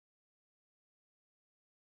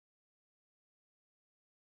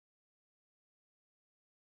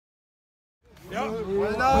Yeah.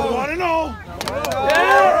 1-0.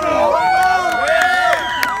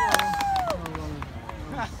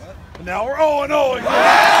 Now we're 0-0 again.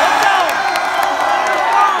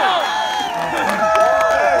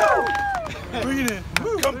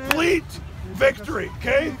 Complete victory,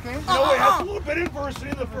 okay? No, we had a little bit of adversity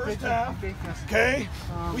in the first half, okay?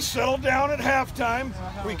 We settled down at halftime.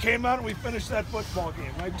 We came out and we finished that football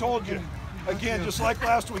game. I told you, again, just like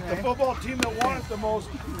last week, the football team that wanted the most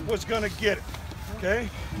was going to get it, okay?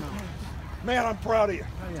 Man, I'm proud of you.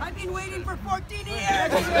 I've been waiting for 14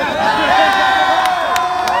 years.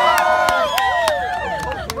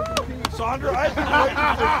 Sandra, I've been waiting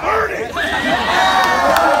for 30.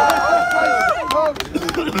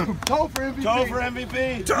 Toe for MVP. Toe for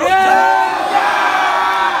MVP. Toe.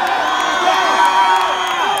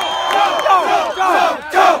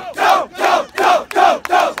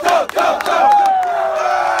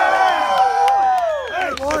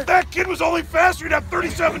 If that kid was only faster, he'd have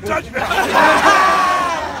 37 touchdowns.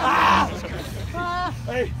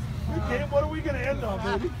 Hey, what are we going to end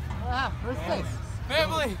on, baby?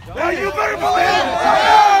 Family! Yeah, you better believe it!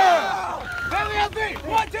 Family on three!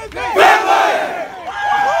 1, 2, 3! Family!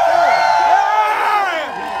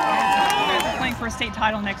 You guys are playing for a state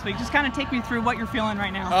title next week. Just kind of take me through what you're feeling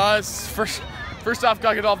right now. First off,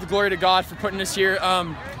 gotta give all the glory to God for putting us here.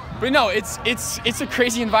 But no, it's a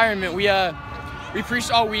crazy environment. We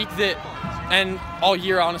preached all week that, and all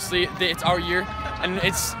year honestly, that it's our year. And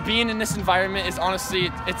it's being in this environment is honestly,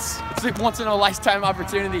 it's like once in a lifetime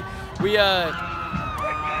opportunity.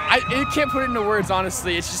 I can't put it into words,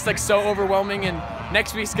 honestly. It's just like so overwhelming, and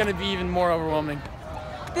next week's gonna be even more overwhelming.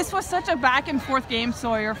 This was such a back and forth game,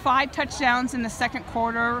 Sawyer. 5 touchdowns in the second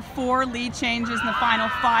quarter, 4 lead changes in the final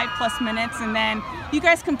 5+ minutes, and then you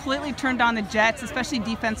guys completely turned on the Jets, especially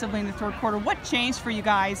defensively in the third quarter. What changed for you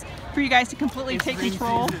guys to completely take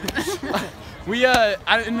control? We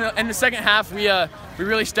in the second half we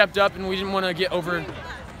really stepped up, and we didn't want to get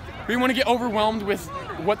overwhelmed with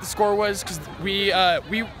what the score was, because we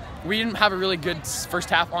didn't have a really good first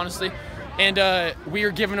half, honestly, and we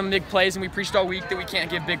were giving them big plays, and we preached all week that we can't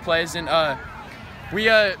give big plays, and we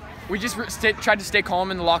just tried to stay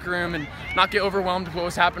calm in the locker room and not get overwhelmed with what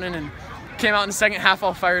was happening, and came out in the second half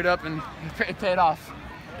all fired up, and it paid off.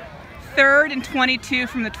 3rd and 22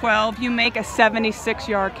 from the 12, you make a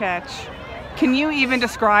 76-yard catch. Can you even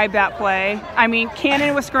describe that play? I mean,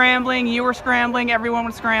 Cannon was scrambling, you were scrambling, everyone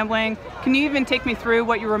was scrambling. Can you even take me through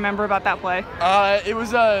what you remember about that play? It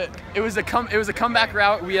was a comeback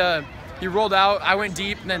route. He rolled out, I went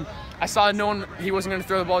deep, and then I saw he wasn't going to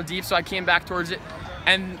throw the ball deep, so I came back towards it,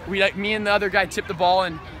 and me and the other guy tipped the ball,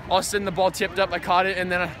 and all of a sudden the ball tipped up, I caught it,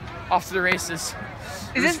 and then off to the races.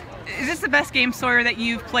 Is this the best game, Sawyer, that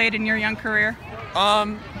you've played in your young career?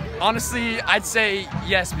 Honestly, I'd say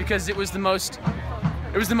yes, because it was the most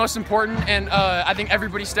important, and I think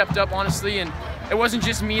everybody stepped up, honestly, and it wasn't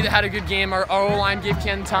just me that had a good game. Our O-line gave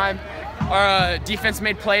Ken time. Our defense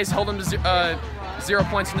made plays, held them to 0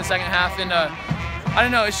 points in the second half, and I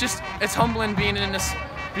don't know, it's humbling being in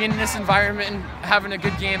this environment and having a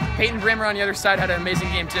good game. Peyton Brammer on the other side had an amazing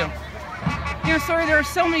game too. You know, Sawyer, there are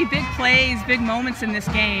so many big plays, big moments in this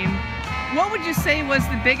game. What would you say was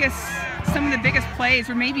some of the biggest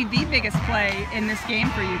plays, or maybe the biggest play in this game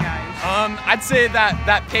for you guys? I'd say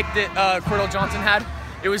that pick that Cordell Johnson had.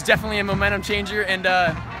 It was definitely a momentum changer, and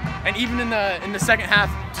even in the second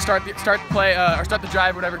half to start the play or start the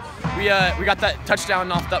drive, whatever, we got that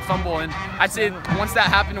touchdown off that fumble, and I'd say once that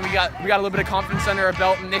happened, we got a little bit of confidence under our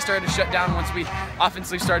belt, and they started to shut down once we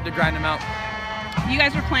offensively started to grind them out. You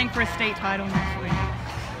guys are playing for a state title next week.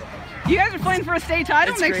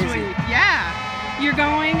 Yeah. You're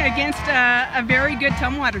going against a very good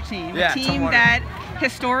Tumwater team, a team that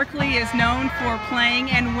historically is known for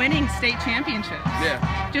playing and winning state championships. Yeah.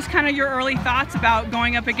 Just kind of your early thoughts about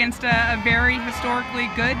going up against a very historically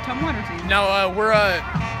good Tumwater team. No,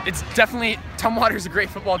 it's definitely, Tumwater's a great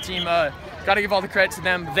football team. Got to give all the credit to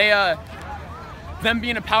them. Them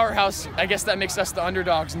being a powerhouse, I guess that makes us the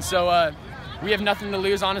underdogs, and so we have nothing to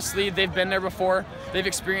lose, honestly. They've been there before. They've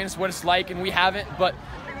experienced what it's like, and we haven't, but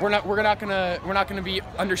we're not gonna be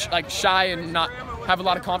shy and not have a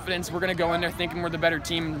lot of confidence. We're gonna go in there thinking we're the better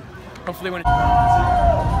team, and hopefully win it.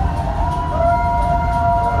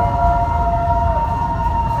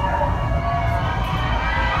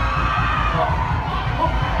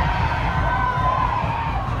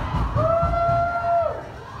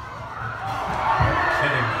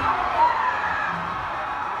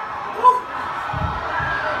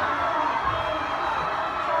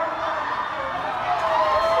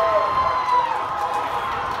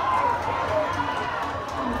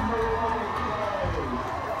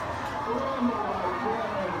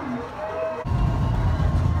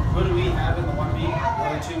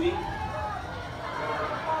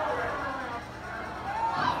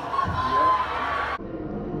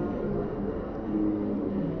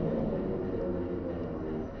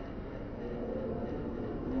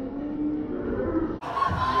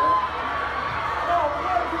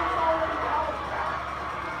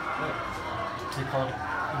 Is it called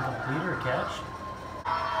incomplete or catch?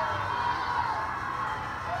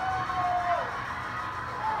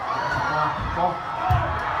 Ball.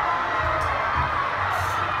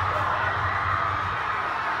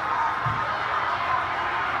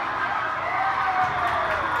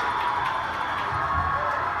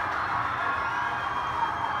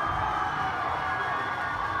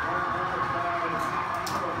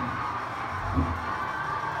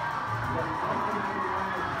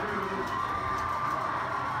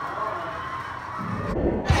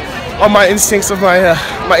 All my instincts of my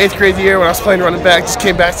 8th grade year when I was playing running back just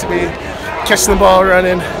came back to me. Catching the ball,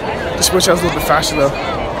 running. Just wish I was a little bit faster though.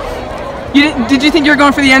 Did you think you were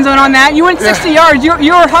going for the end zone on that? You went 60 yards. You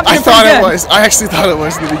were huffing. I thought it was. I actually thought it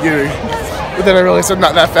was in the beginning, but then I realized I'm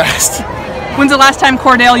not that fast. When's the last time,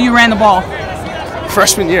 Cordell, you ran the ball?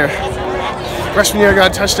 Freshman year. I got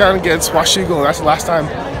a touchdown against Washougal. That's the last time.